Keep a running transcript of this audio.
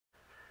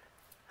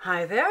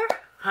Hi there,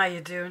 how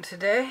you doing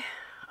today?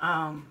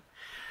 I'm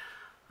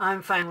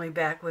finally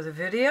back with a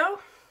video.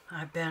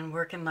 I've been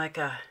working like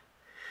a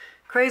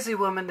crazy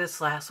woman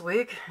this last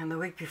week, and the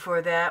week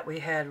before that we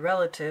had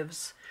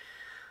relatives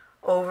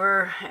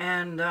over,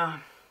 and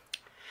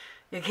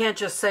you can't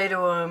just say to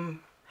them,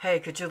 hey,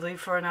 could you leave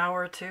for an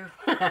hour or two?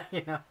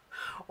 You know,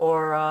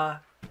 or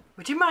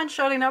would you mind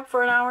shutting up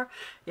for an hour?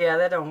 Yeah,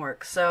 that don't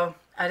work. So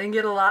I didn't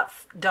get a lot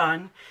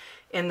done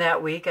in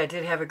that week. I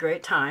did have a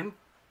great time.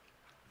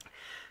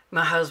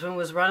 My husband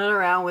was running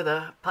around with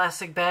a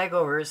plastic bag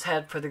over his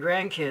head for the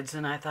grandkids,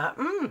 and I thought,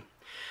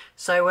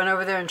 So I went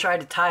over there and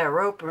tried to tie a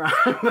rope around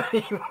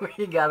him, but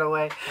he got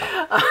away.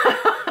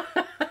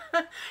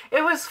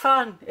 It was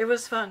fun. It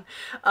was fun.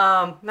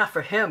 Not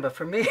for him, but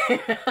for me.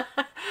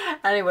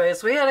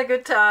 Anyways, we had a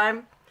good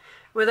time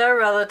with our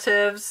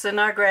relatives and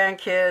our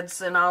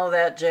grandkids and all of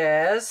that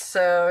jazz.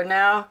 So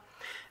now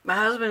my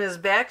husband is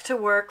back to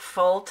work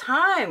full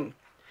time,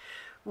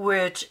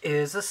 which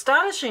is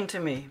astonishing to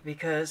me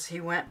because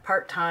he went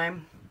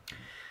part-time a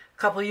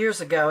couple years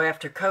ago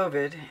after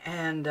COVID,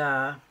 and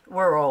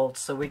we're old,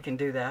 so we can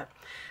do that.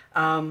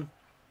 We're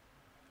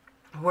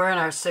in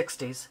our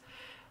 60s.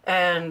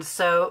 And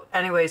so,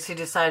 anyways, he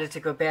decided to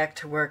go back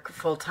to work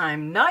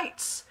full-time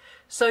nights.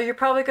 So you're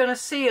probably going to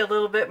see a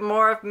little bit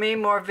more of me,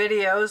 more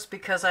videos,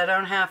 because I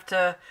don't have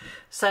to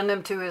send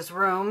him to his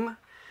room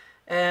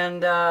and,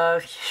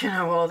 you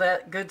know, all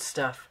that good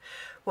stuff.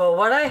 Well,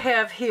 what I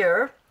have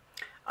here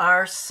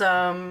are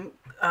some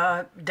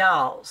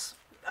dolls.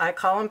 I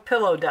call them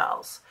pillow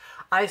dolls.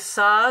 I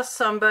saw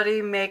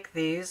somebody make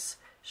these.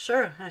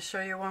 Sure, I'll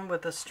show you one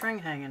with a string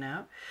hanging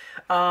out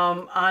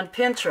on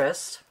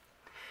Pinterest.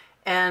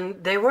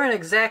 And they weren't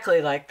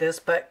exactly like this,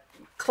 but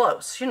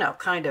close, you know,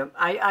 kind of.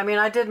 I mean,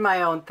 I did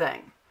my own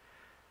thing.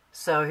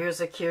 So here's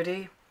a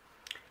cutie.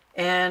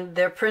 And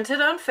they're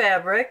printed on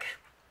fabric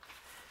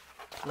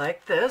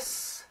like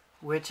this,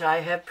 which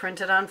I have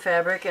printed on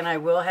fabric, and I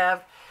will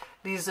have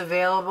these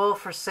available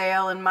for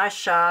sale in my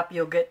shop.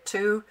 You'll get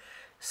 2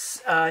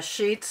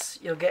 sheets.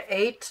 You'll get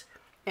 8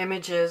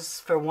 images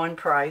for one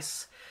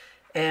price.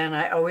 And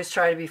I always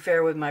try to be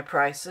fair with my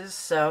prices.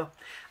 So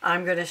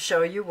I'm going to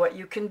show you what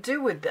you can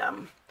do with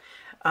them.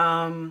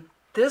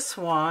 This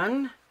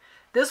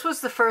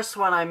was the first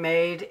one I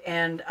made,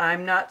 and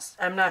I'm not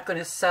going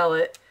to sell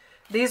it.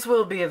 These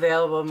will be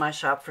available in my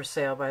shop for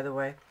sale, by the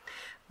way,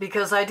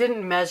 because I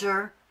didn't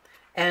measure.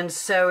 And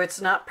so it's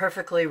not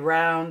perfectly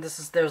round.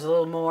 There's a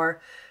little more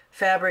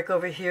fabric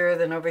over here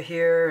than over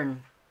here.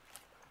 And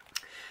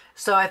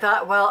so I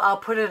thought, well, I'll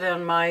put it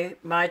on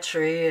my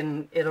tree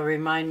and it'll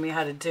remind me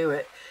how to do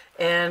it.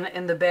 And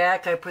in the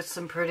back, I put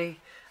some pretty,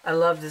 I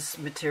love this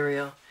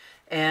material.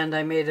 And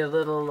I made a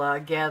little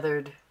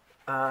gathered,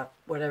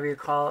 whatever you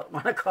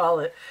want to call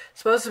it.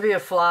 It's supposed to be a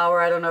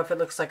flower. I don't know if it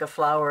looks like a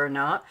flower or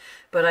not.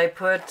 But I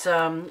put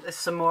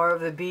some more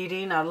of the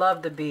beading. I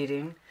love the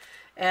beading.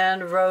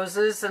 And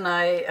roses, and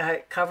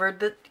I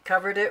covered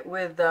it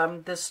with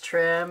this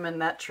trim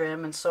and that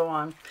trim and so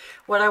on.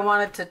 What I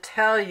wanted to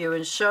tell you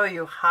and show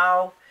you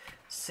how,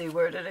 see,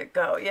 where did it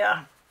go?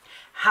 Yeah,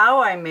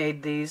 how I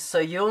made these, so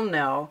you'll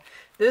know.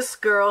 This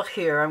girl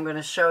here, I'm going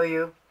to show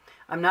you.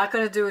 I'm not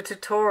going to do a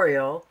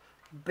tutorial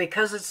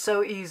because it's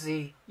so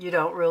easy. You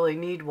don't really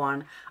need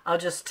one. I'll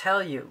just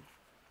tell you.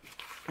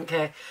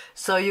 Okay,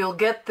 so you'll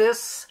get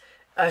this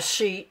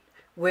sheet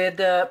with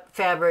the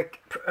fabric,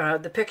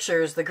 the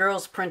pictures, the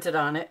girls printed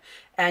on it,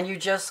 and you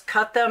just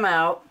cut them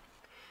out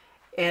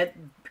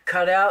and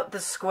cut out the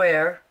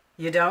square.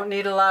 You don't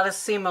need a lot of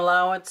seam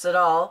allowance at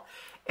all.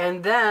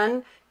 And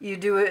then you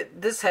do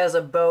it, this has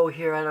a bow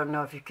here, I don't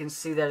know if you can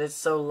see that, it's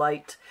so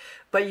light.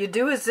 But you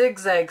do a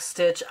zigzag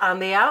stitch on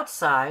the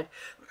outside.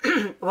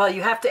 Well,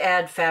 you have to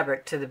add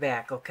fabric to the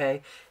back,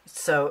 okay?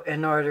 So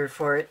in order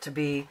for it to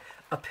be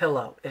a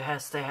pillow, it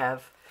has to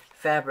have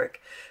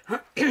fabric.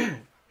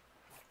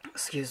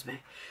 Excuse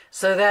me.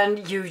 So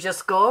then you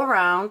just go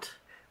around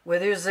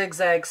with your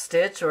zigzag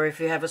stitch, or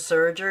if you have a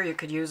serger, you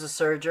could use a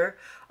serger,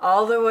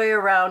 all the way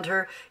around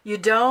her. You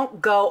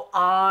don't go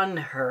on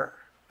her,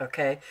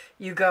 okay?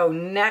 You go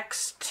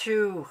next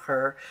to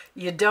her.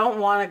 You don't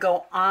want to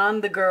go on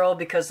the girl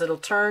because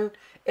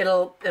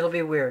it'll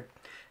be weird.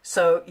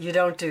 So you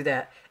don't do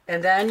that.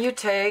 And then you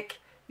take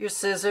your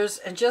scissors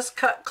and just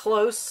cut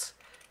close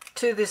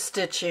to the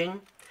stitching.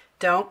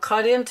 Don't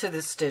cut into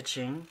the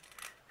stitching.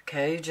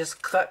 Okay, you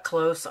just cut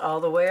close all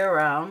the way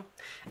around.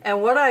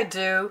 And what I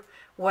do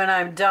when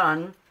I'm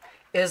done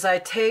is I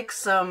take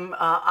some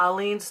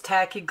Aleene's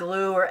tacky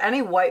glue, or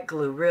any white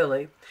glue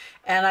really,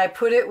 and I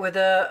put it with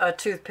a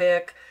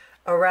toothpick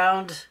all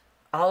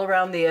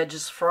around the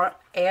edges, front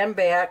and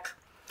back,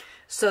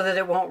 so that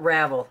it won't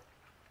ravel.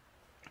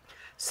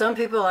 Some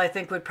people, I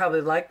think, would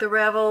probably like the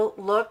ravel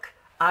look.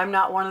 I'm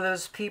not one of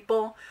those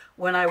people.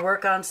 When I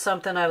work on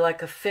something, I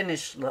like a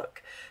finished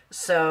look.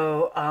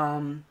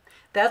 So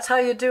that's how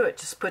you do it.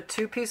 Just put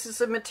 2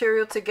 pieces of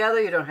material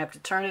together. You don't have to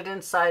turn it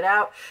inside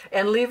out.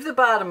 And leave the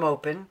bottom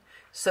open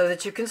so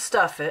that you can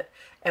stuff it.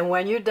 And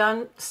when you're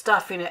done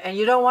stuffing it, and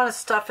you don't want to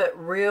stuff it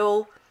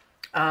real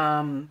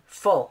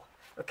full,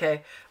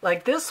 Okay,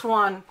 like this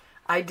one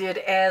I did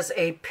as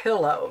a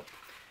pillow.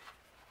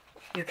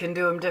 You can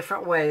do them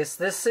different ways.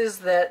 This is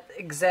that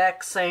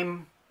exact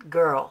same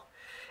girl.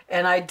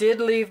 And I did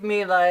leave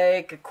me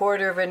like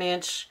 1/4 of an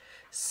inch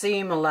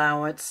seam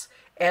allowance.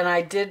 And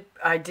I did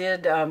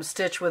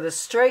stitch with a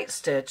straight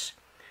stitch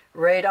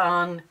right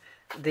on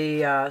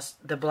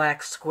the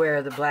black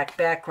square, the black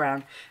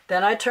background.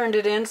 Then I turned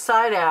it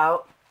inside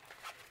out,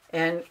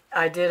 and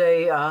I did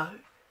a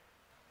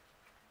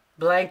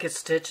blanket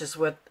stitch is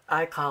what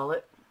I call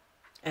it.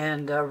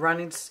 And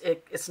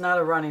it's not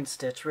a running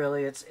stitch,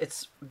 really.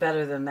 It's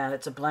better than that.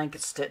 It's a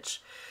blanket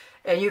stitch.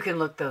 And you can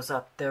look those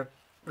up. They're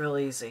real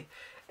easy.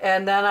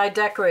 And then I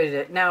decorated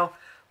it. Now,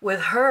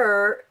 with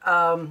her,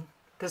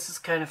 this is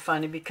kind of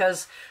funny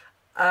because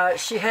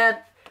she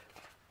had,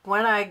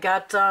 when I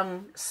got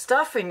done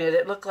stuffing it,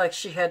 it looked like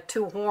she had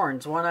 2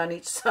 horns, one on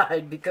each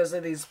side because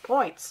of these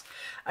points.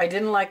 I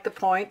didn't like the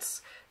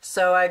points,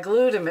 so I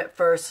glued them at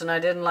first, and I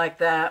didn't like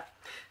that.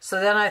 So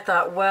then I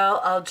thought,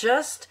 well, I'll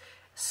just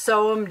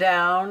sew them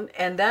down,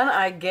 and then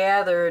I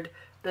gathered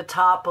the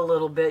top a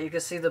little bit. You can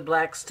see the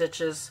black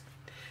stitches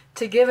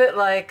to give it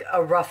like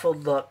a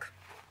ruffled look.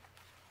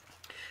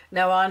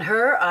 Now on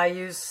her, I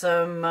used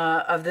some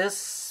of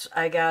this.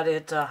 I got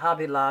it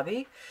Hobby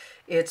Lobby.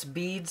 It's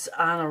beads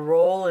on a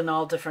roll in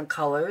all different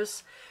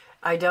colors.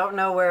 I don't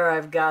know where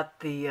I've got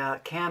the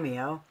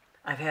cameo.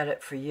 I've had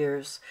it for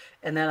years.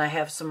 And then I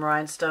have some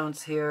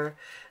rhinestones here.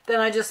 Then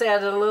I just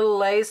added a little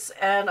lace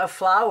and a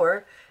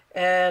flower,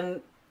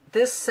 and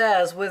this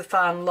says with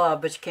fond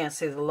love, but you can't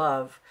see the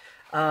love.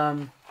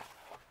 And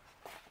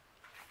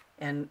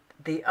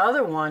the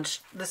other one,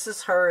 this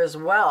is her as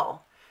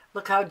well.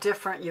 Look how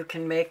different you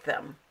can make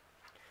them.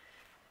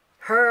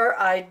 Her,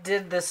 I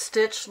did the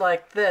stitch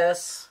like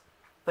this,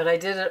 but I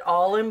did it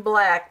all in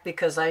black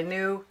because I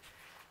knew,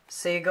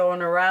 see,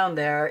 going around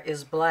there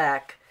is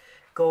black.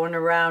 Going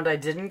around, I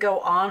didn't go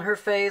on her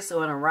face, I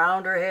went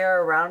around her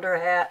hair, around her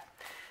hat,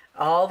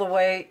 all the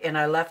way, and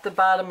I left the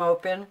bottom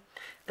open.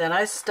 Then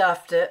I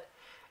stuffed it.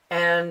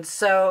 And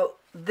so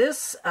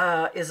this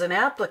is an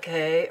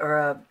applique,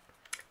 or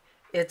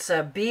it's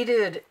a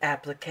beaded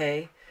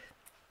applique.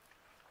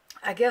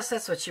 I guess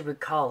that's what you would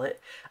call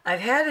it. I've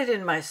had it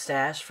in my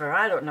stash for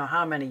I don't know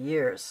how many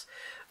years.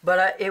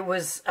 But it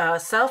was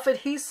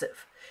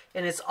self-adhesive,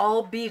 and it's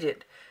all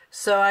beaded.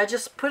 So I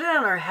just put it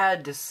on her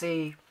head to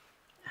see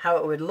how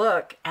it would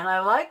look, and I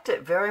liked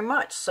it very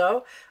much,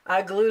 so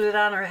I glued it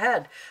on her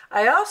head.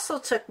 I also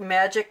took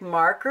magic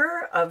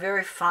marker, a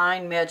very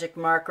fine magic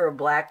marker, a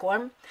black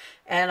one,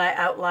 and I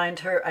outlined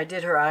her. I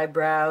did her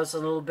eyebrows, a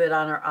little bit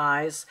on her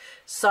eyes,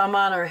 some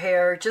on her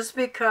hair, just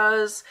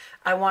because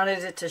I wanted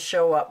it to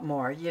show up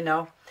more, you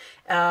know.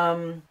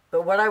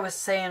 But what I was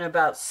saying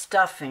about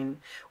stuffing,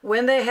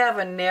 when they have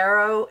a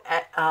narrower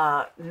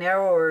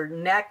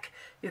neck,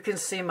 you can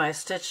see my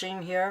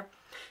stitching here.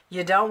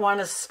 You don't want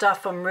to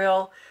stuff them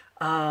real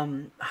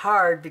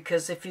hard,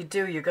 because if you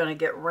do, you're going to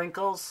get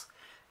wrinkles.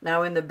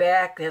 Now in the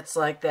back, it's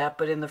like that,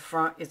 but in the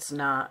front, it's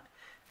not.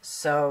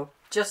 So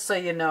just so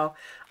you know,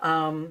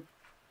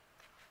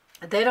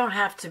 they don't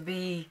have to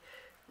be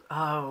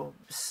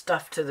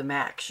stuffed to the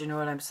max, you know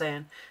what I'm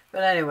saying?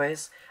 But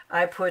anyways,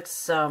 I put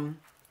some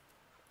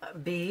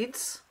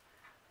beads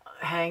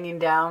hanging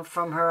down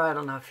from her. I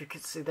don't know if you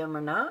could see them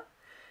or not.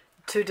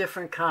 2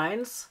 different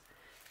kinds.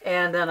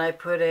 And then I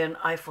put an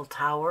Eiffel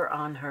Tower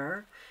on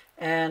her,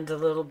 and a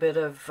little bit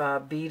of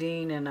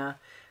beading and a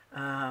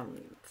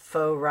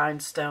faux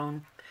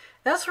rhinestone.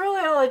 That's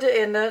really all I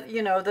did. And the,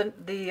 you know, the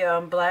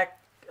black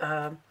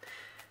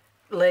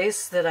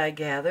lace that I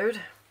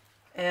gathered,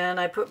 and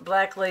I put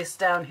black lace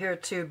down here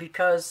too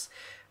because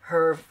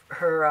her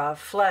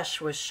flesh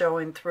was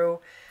showing through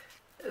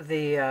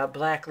the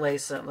black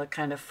lace, and it looked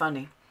kind of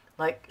funny,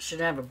 like she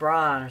didn't have a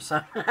bra on or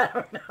something. I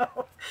don't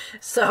know.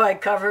 So I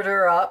covered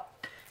her up.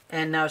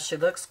 And now she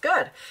looks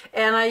good.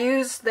 And I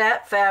used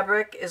that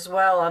fabric as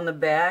well on the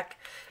back.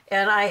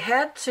 And I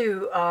had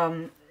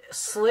to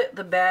slit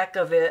the back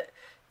of it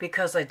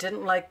because I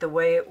didn't like the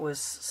way it was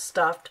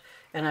stuffed.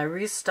 And I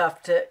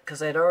restuffed it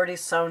because I'd already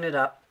sewn it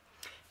up.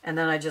 And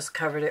then I just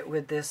covered it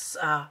with this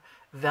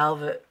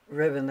velvet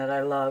ribbon that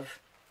I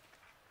love.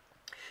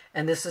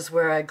 And this is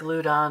where I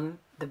glued on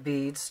the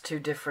beads, 2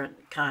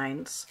 different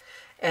kinds.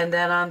 And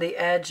then on the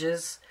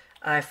edges,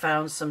 I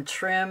found some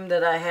trim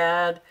that I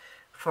had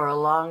for a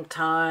long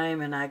time,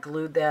 and I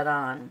glued that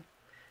on.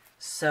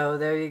 So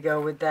there you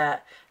go with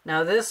that.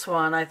 Now this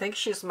one, I think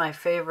she's my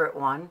favorite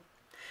one,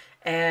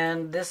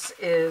 and this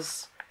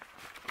is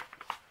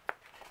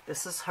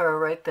her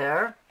right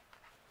there,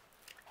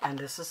 and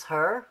this is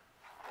her.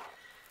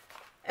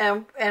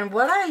 And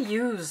what I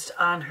used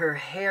on her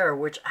hair,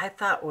 which I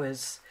thought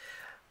was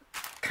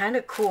kind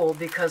of cool,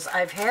 because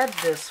I've had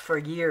this for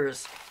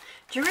years.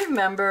 Do you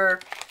remember,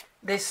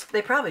 they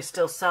probably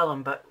still sell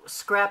them, but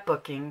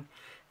scrapbooking,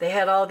 they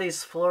had all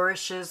these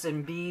flourishes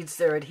and beads.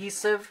 They're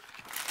adhesive.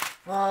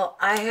 Well,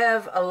 I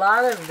have a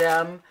lot of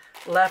them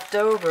left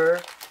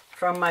over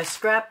from my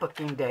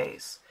scrapbooking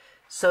days.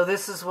 So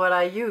this is what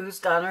I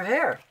used on her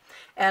hair.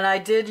 And I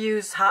did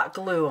use hot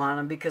glue on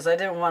them because I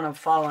didn't want them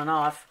falling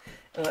off.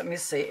 Let me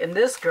see. In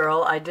this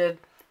girl, I did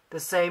the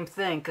same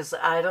thing because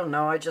I don't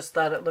know, I just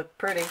thought it looked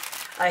pretty.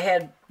 I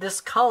had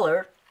this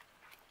color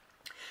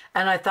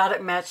and I thought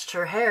it matched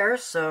her hair,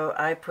 so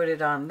I put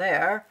it on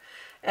there.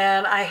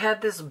 And I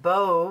had this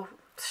bow,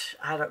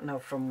 I don't know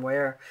from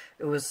where,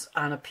 it was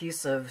on a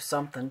piece of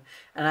something.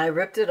 And I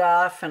ripped it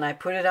off and I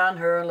put it on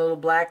her, a little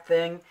black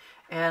thing.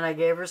 And I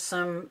gave her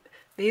some,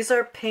 these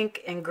are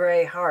pink and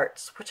gray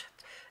hearts, which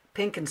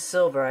pink and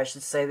silver, I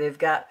should say. They've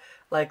got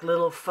like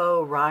little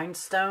faux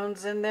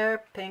rhinestones in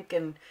there, pink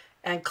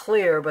and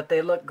clear, but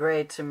they look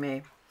gray to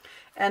me.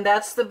 And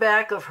that's the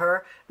back of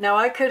her. Now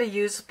I could have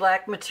used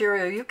black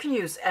material. You can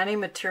use any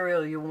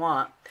material you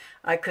want.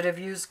 I could have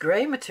used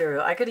gray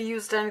material. I could have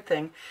used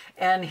anything.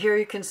 And here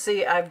you can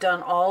see I've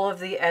done all of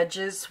the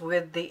edges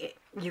with the,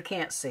 you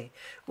can't see,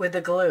 with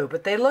the glue,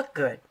 but they look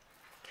good.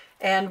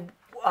 And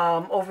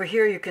over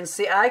here you can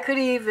see I could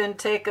even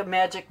take a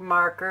magic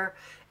marker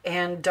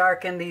and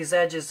darken these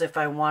edges if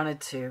I wanted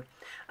to.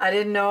 I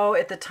didn't know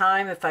at the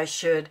time if I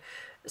should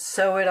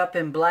sew it up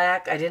in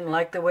black. I didn't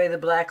like the way the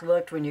black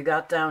looked when you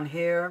got down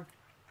here.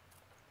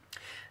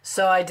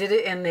 So I did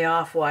it in the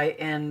off-white,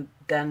 and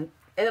then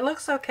it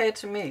looks okay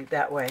to me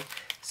that way.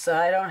 So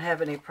I don't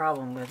have any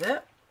problem with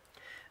it.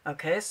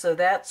 Okay, so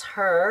that's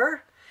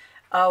her.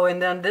 Oh,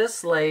 and then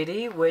this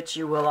lady, which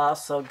you will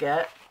also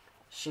get,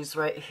 she's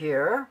right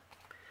here.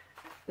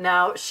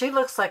 Now, she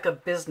looks like a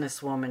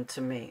businesswoman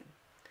to me.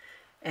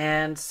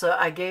 And so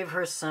I gave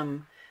her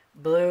some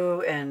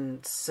blue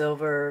and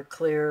silver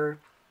clear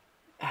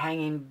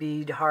hanging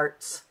bead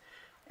hearts,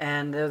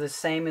 and they're the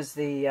same as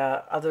the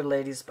other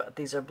ladies, but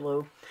these are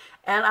blue.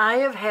 And I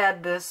have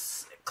had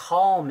this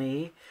call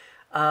me.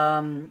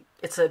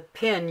 It's a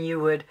pin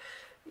you would,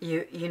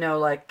 you know,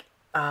 like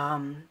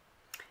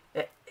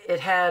it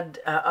had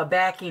a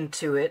backing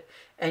to it,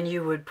 and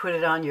you would put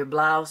it on your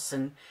blouse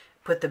and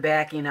put the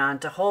backing on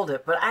to hold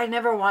it. But I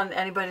never want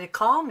anybody to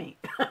call me.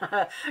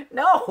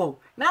 No,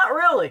 not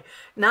really.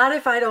 Not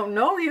if I don't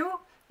know you,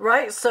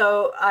 right?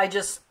 So I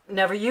just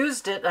never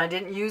used it. I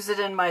didn't use it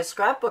in my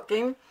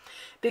scrapbooking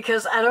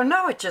because I don't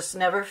know, it just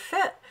never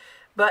fit.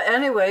 But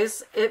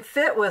anyways, it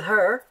fit with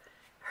her.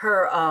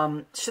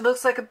 She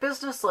looks like a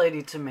business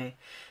lady to me.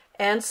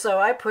 And so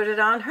I put it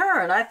on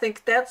her, and I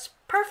think that's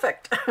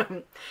perfect.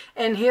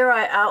 And here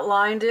I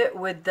outlined it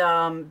with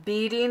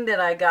beading that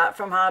I got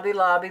from Hobby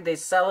Lobby. They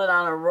sell it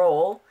on a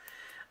roll.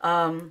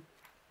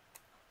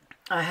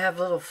 I have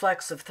little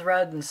flecks of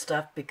thread and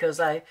stuff because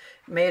I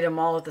made them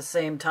all at the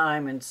same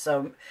time, and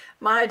so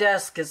my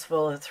desk is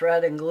full of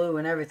thread and glue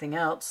and everything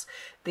else.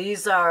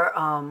 These are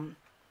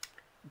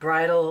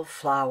bridal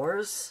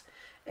flowers,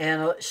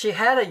 and she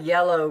had a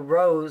yellow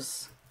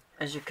rose,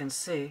 as you can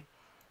see.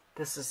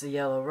 This is the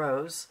yellow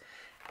rose,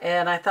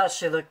 and I thought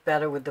she looked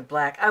better with the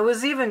black. I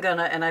was even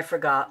gonna, and I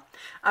forgot,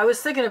 I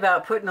was thinking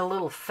about putting a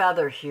little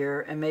feather here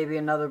and maybe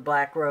another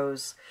black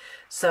rose.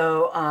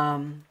 So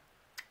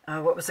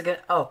what was it gonna,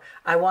 oh,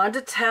 I wanted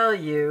to tell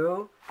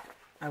you,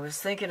 I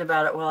was thinking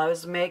about it while I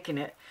was making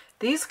it.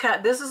 This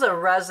is a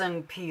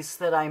resin piece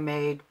that I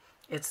made.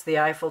 It's the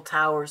Eiffel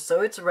Tower, so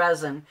it's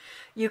resin.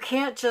 You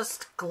can't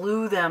just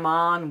glue them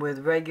on with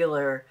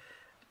regular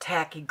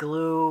tacky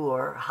glue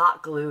or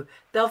hot glue.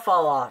 They'll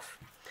fall off.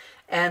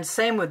 And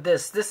same with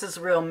this. This is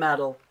real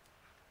metal.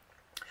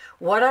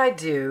 What I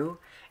do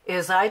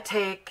is I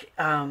take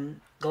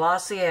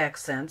glossy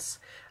accents.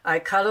 I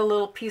cut a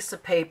little piece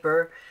of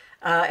paper.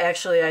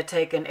 Actually, I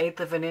take an 1/8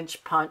 of an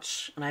inch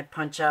punch, and I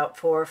punch out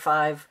 4 or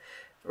 5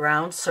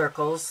 round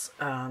circles,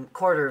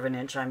 1/4 of an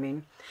inch, I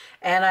mean,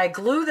 and I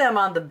glue them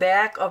on the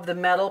back of the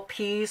metal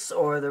piece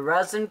or the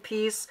resin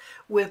piece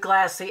with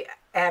glossy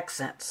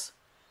accents.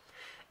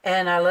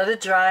 And I let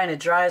it dry, and it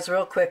dries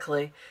real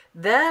quickly.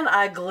 Then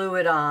I glue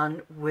it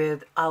on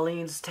with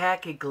Aleene's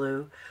tacky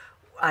glue.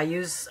 I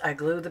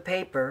glue the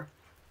paper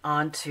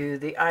onto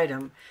the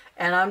item,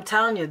 and I'm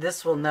telling you,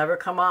 this will never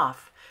come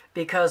off.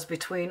 Because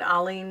between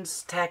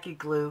Aleene's tacky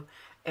glue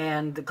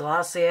and the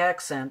glossy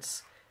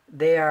accents,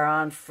 they are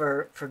on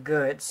for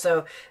good.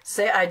 So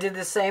say I did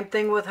the same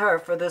thing with her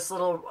for this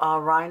little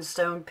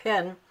rhinestone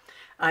pin.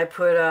 I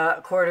put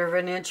a 1/4 of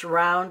an inch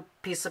round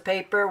piece of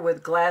paper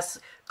with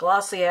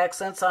glossy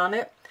accents on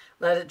it,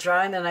 let it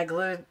dry, and then I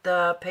glued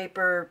the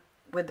paper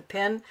with the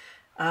pin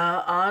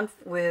on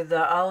with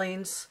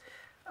Aleene's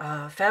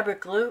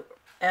fabric glue,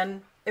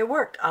 and it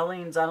worked.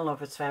 Aleene's, I don't know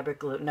if it's fabric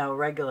glue, no,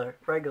 regular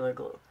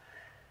glue.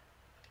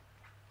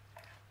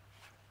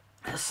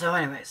 So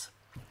anyways,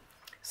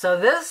 so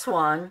this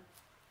one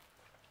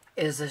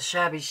is a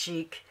shabby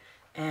chic,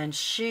 and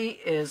she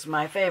is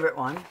my favorite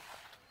one.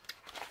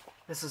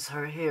 This is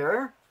her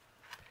here,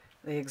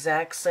 the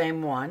exact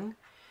same one.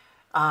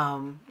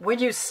 When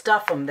you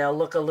stuff them, they'll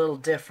look a little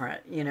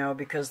different, you know,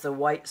 because the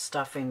white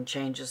stuffing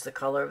changes the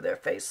color of their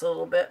face a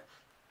little bit.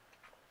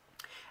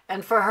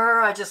 And for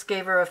her, I just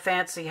gave her a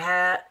fancy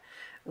hat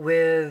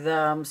with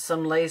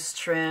some lace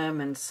trim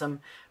and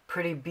some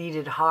pretty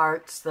beaded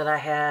hearts that I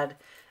had.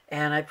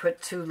 And I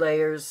put 2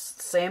 layers,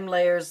 same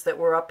layers that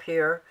were up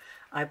here,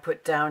 I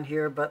put down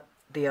here, but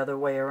the other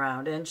way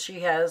around. And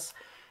she has,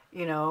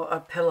 you know, a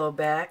pillow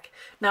back.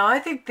 Now, I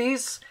think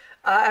these,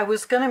 I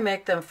was going to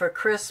make them for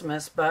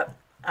Christmas, but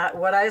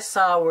what I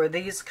saw were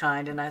these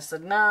kind, and I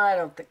said, no, I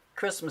don't think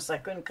Christmas. I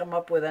couldn't come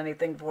up with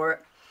anything for it.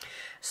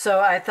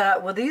 So I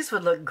thought, well, these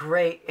would look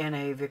great in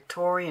a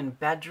Victorian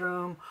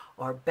bedroom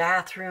or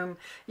bathroom.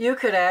 You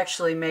could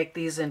actually make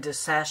these into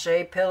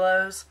sachet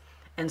pillows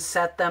and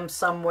set them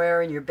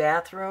somewhere in your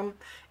bathroom,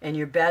 in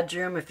your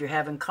bedroom, if you're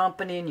having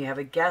company and you have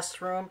a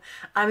guest room.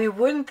 I mean,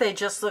 wouldn't they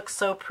just look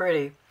so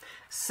pretty?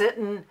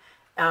 Sitting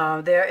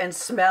there and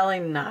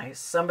smelling nice.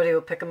 Somebody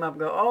will pick them up and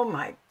go, oh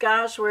my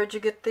gosh, where'd you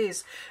get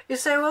these? You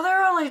say, well,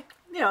 they're only,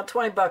 you know,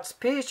 20 bucks a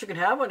piece. You can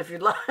have one if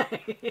you'd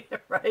like,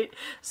 right?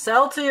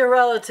 Sell to your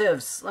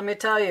relatives. Let me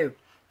tell you,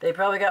 they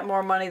probably got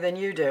more money than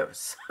you do.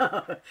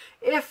 So,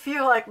 if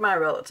you like my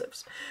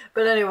relatives.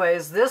 But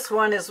anyways, this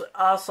one is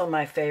also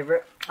my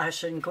favorite. I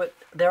shouldn't quit.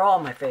 They're all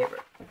my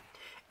favorite.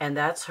 And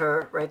that's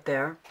her right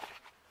there.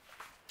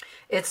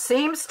 It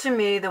seems to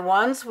me the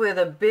ones with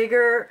a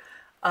bigger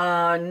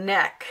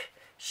neck,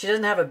 she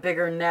doesn't have a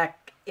bigger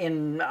neck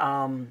in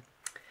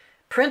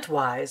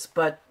print-wise,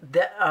 but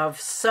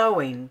of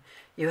sewing,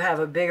 you have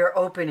a bigger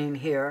opening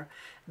here.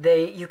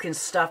 You can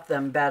stuff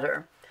them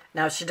better.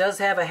 Now, she does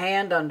have a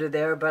hand under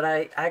there, but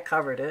I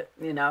covered it,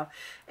 you know.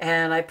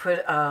 And I put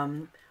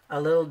a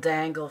little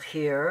dangle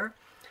here.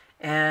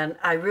 And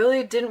I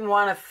really didn't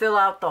want to fill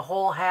out the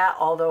whole hat,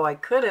 although I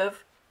could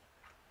have,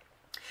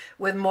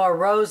 with more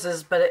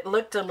roses, but it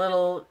looked a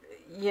little,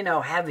 you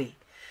know, heavy.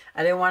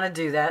 I didn't want to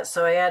do that,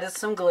 so I added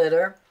some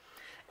glitter.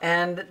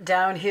 And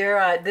down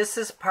here, this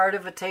is part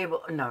of a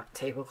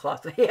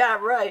tablecloth. Yeah,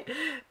 right.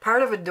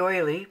 Part of a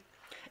doily.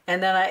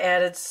 And then I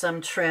added some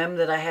trim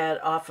that I had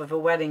off of a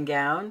wedding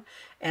gown.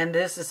 And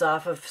this is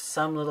off of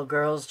some little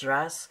girl's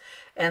dress.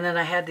 And then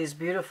I had these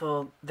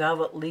beautiful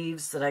velvet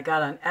leaves that I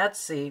got on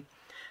Etsy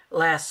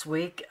last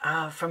week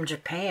from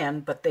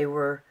Japan, but they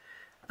were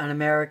an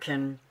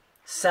American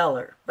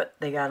seller. But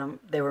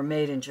they were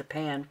made in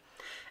Japan.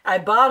 I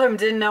bought them,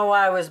 didn't know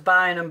why I was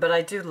buying them, but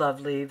I do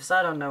love leaves.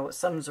 I don't know,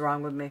 something's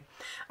wrong with me.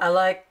 I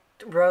like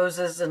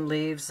roses and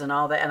leaves and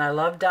all that, and I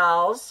love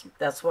dolls.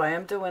 That's why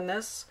I'm doing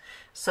this.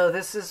 So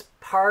this is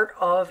part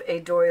of a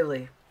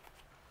doily.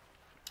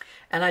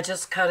 And I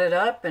just cut it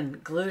up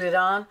and glued it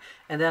on,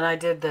 and then I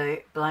did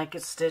the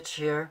blanket stitch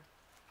here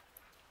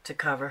to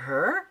cover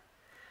her.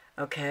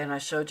 Okay, and I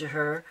showed you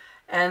her.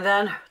 And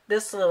then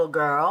this little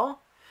girl.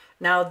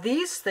 Now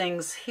these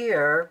things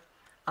here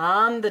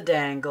on the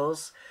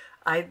dangles,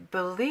 I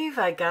believe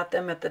I got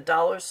them at the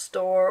dollar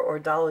store or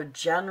Dollar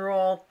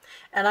General,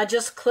 and I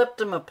just clipped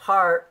them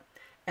apart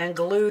and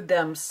glued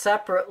them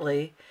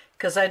separately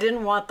because I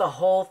didn't want the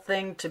whole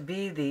thing to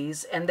be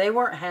these, and they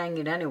weren't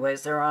hanging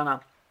anyways. They're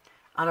on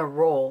a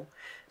roll.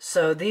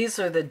 So these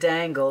are the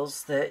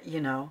dangles that,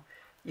 you know,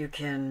 you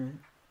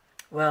can,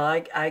 well,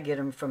 I get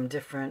them from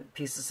different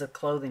pieces of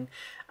clothing.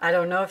 I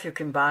don't know if you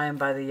can buy them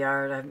by the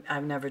yard.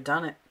 I've never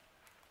done it.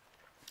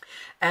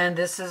 And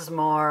this is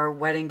more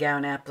wedding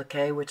gown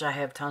applique, which I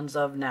have tons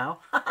of now.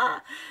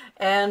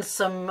 And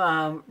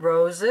some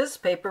roses,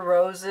 paper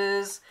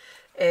roses,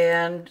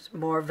 and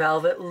more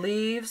velvet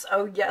leaves.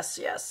 Oh, yes,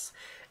 yes.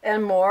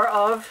 And more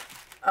of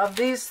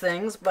these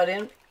things, but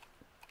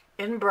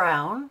in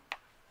brown.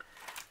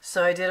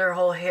 So I did her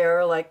whole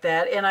hair like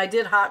that. And I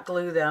did hot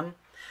glue them.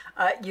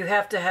 You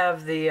have to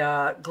have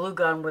the glue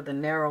gun with a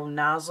narrow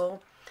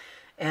nozzle.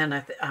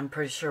 And I'm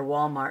pretty sure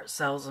Walmart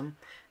sells them.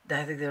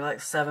 I think they're like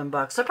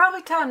 $7. They're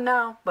probably 10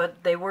 now,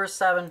 but they were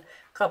 7 a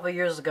couple of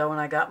years ago when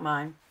I got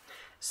mine.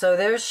 So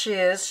there she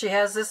is. She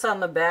has this on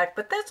the back,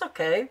 but that's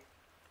okay.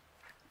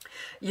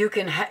 You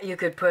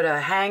could put a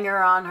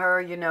hanger on her,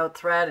 you know,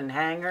 thread and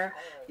hanger.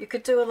 You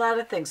could do a lot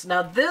of things.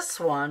 Now this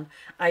one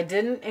I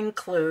didn't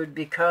include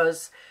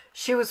because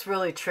she was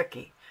really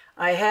tricky.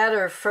 I had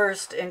her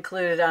first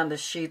included on the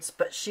sheets,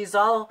 but she's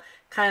all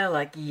kind of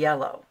like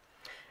yellow.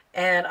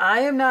 And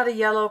I am not a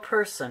yellow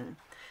person.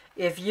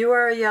 If you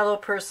are a yellow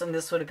person,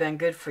 this would have been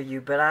good for you,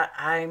 but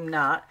I'm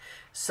not,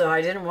 so I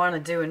didn't want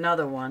to do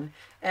another one.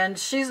 And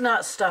she's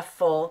not stuffed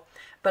full,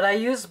 but I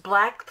used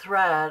black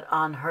thread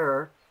on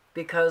her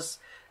because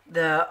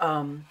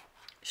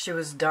she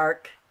was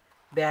dark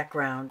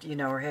background, you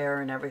know, her hair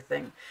and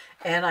everything.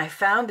 And I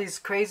found these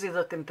crazy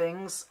looking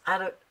things.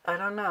 I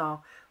don't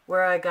know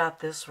where I got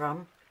this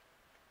from.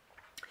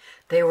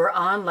 They were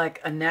on like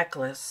a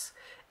necklace,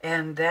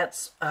 and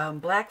that's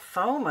black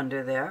foam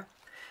under there.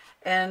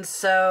 And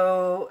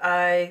so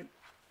I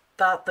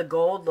thought the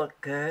gold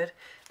looked good,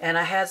 and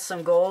I had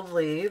some gold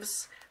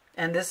leaves,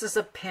 and this is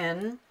a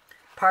pin,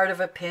 part of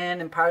a pin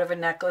and part of a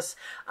necklace.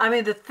 I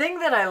mean, the thing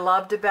that I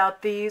loved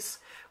about these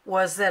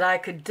was that I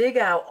could dig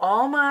out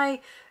all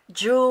my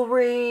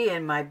jewelry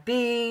and my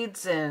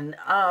beads and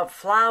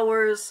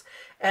flowers,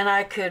 and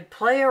I could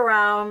play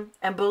around,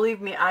 and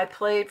believe me, I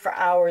played for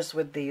hours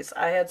with these.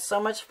 I had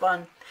so much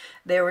fun.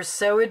 They were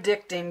so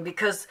addicting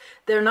because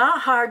they're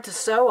not hard to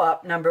sew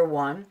up, number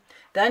one.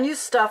 Then you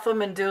stuff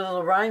them and do a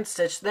little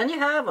rhinestone stitch. Then you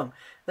have them.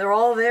 They're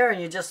all there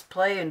and you just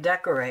play and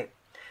decorate.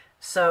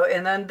 So,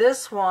 and then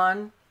this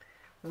one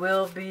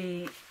will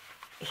be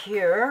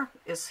here,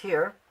 is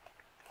here.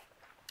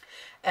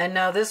 And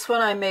now this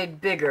one I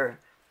made bigger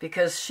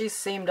because she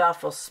seemed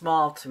awful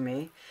small to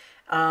me.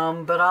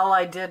 But all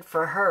I did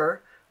for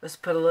her was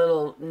put a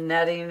little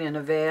netting and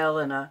a veil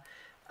and a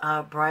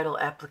bridal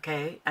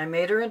applique. I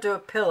made her into a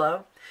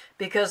pillow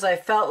because I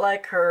felt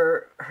like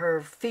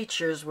her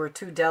features were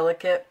too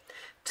delicate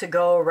to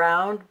go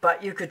around,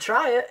 but you could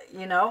try it,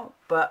 you know,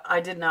 but I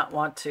did not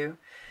want to.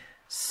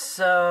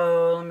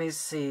 So let me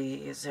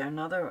see, is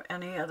there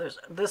any others?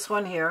 This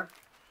one here.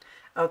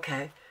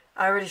 Okay,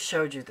 I already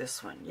showed you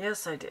this one.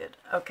 Yes, I did.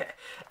 Okay,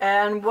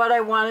 and what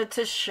I wanted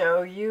to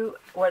show you,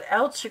 what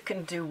else you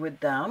can do with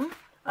them.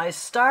 I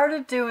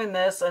started doing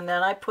this and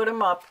then I put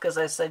them up because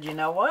I said, you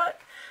know what?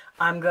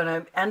 I'm going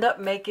to end up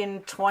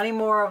making 20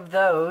 more of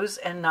those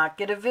and not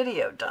get a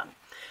video done.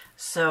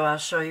 So I'll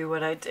show you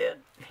what I did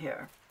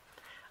here.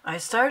 I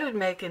started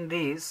making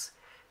these.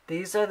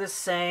 These are the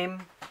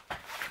same.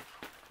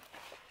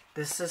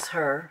 This is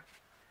her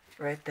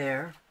right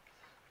there.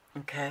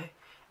 Okay.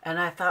 And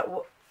I thought,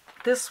 well,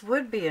 this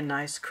would be a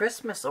nice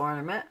Christmas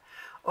ornament,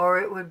 or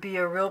it would be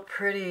a real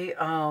pretty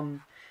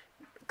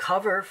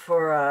cover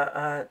for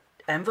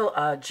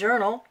a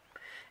journal,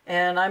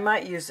 and I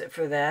might use it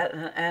for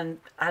that, and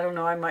I don't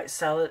know, I might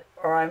sell it,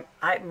 or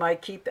I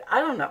might keep it. I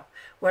don't know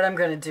what I'm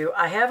going to do.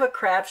 I have a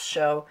craft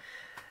show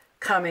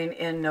coming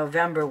in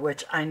November,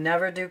 which I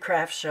never do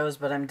craft shows,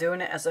 but I'm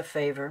doing it as a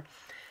favor,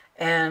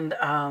 and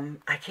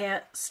I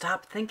can't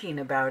stop thinking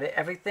about it.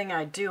 Everything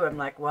I do, I'm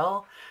like,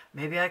 well,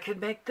 maybe I could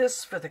make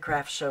this for the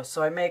craft show,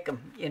 so I make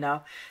them, you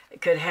know.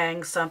 It could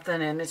hang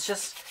something, and it's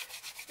just,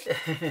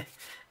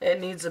 it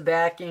needs a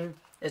backing.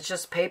 It's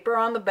just paper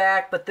on the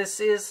back, but this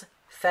is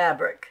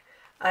fabric.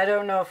 I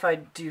don't know if I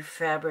do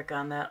fabric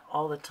on that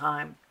all the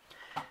time.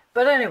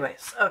 But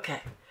anyways,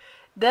 okay.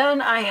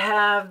 Then I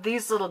have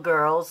these little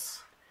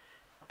girls.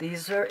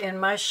 These are in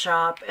my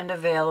shop and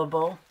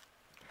available.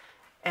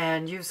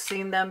 And you've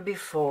seen them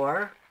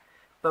before.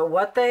 But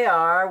what they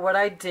are, what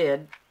I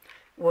did,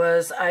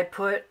 was I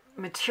put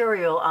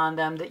material on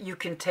them that you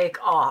can take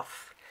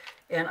off.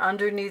 And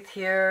underneath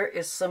here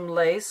is some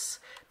lace.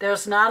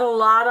 There's not a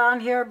lot on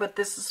here, but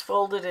this is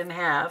folded in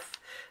half.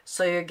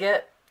 So you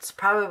get, it's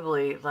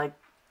probably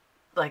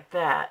like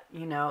that,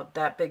 you know,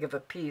 that big of a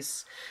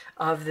piece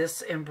of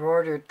this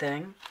embroidered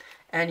thing.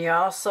 And you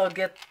also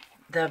get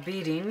the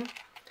beading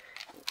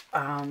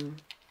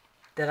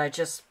that I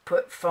just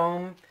put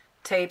foam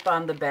tape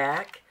on the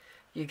back.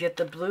 You get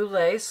the blue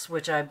lace,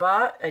 which I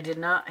bought. I did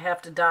not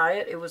have to dye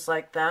it. It was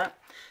like that.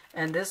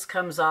 And this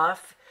comes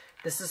off.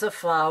 This is a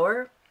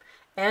flower.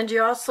 And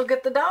you also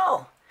get the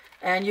doll.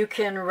 And you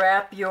can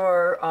wrap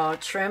your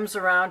trims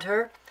around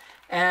her.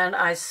 And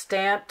I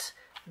stamped,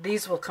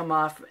 these will come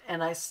off,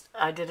 and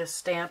I did a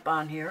stamp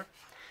on here,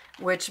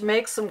 which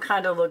makes them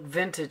kind of look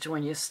vintage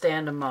when you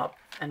stand them up.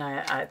 And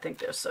I think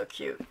they're so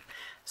cute.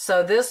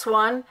 So this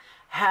one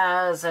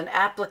has an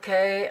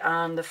applique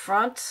on the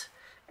front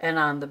and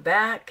on the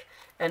back,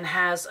 and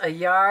has a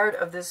yard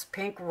of this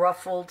pink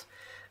ruffled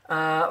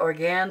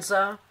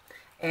organza,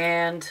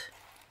 and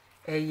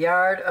a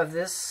yard of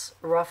this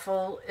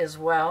ruffle as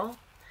well.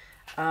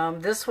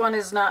 This one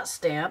is not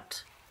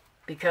stamped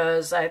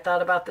because I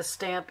thought about the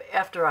stamp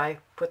after I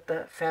put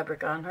the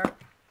fabric on her.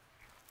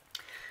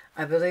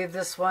 I believe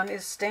this one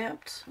is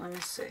stamped. Let me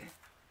see.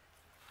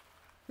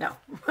 No.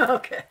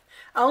 Okay.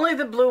 Only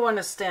the blue one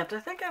is stamped. I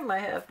think I might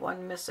have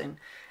one missing.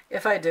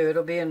 If I do,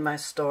 it'll be in my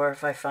store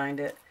if I find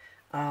it.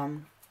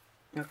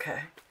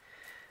 Okay.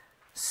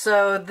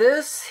 So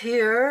this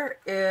here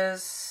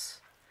is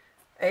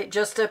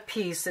just a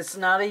piece. It's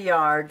not a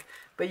yard,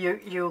 but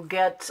you'll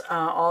get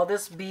all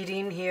this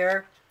beading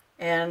here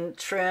and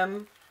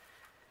trim.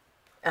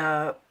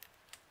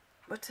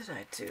 What did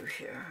I do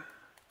here?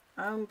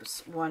 I'm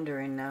just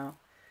wondering now.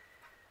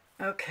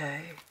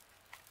 Okay.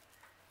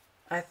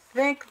 I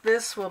think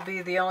this will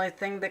be the only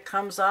thing that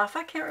comes off.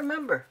 I can't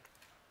remember.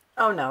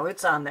 Oh no,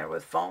 it's on there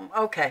with foam.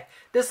 Okay.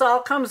 This all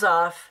comes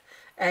off,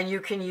 and you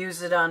can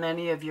use it on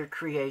any of your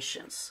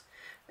creations.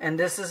 And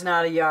this is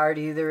not a yard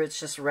either. It's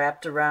just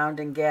wrapped around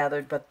and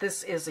gathered, but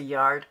this is a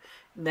yard.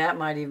 That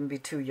might even be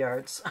 2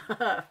 yards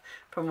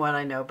from what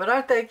I know. But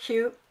aren't they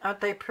cute?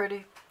 Aren't they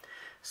pretty?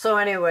 So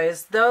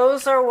anyways,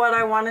 those are what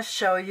I want to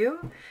show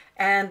you.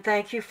 And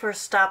thank you for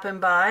stopping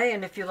by.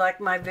 And if you like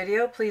my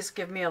video, please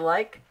give me a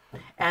like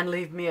and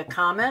leave me a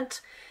comment.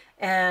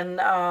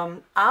 And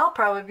I'll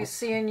probably be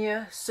seeing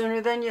you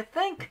sooner than you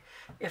think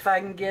if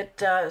I can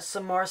get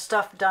some more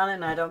stuff done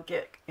and I don't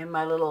get in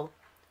my little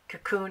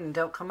cocoon and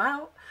don't come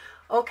out.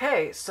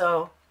 Okay,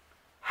 so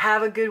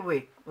have a good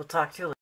week. We'll talk to you later.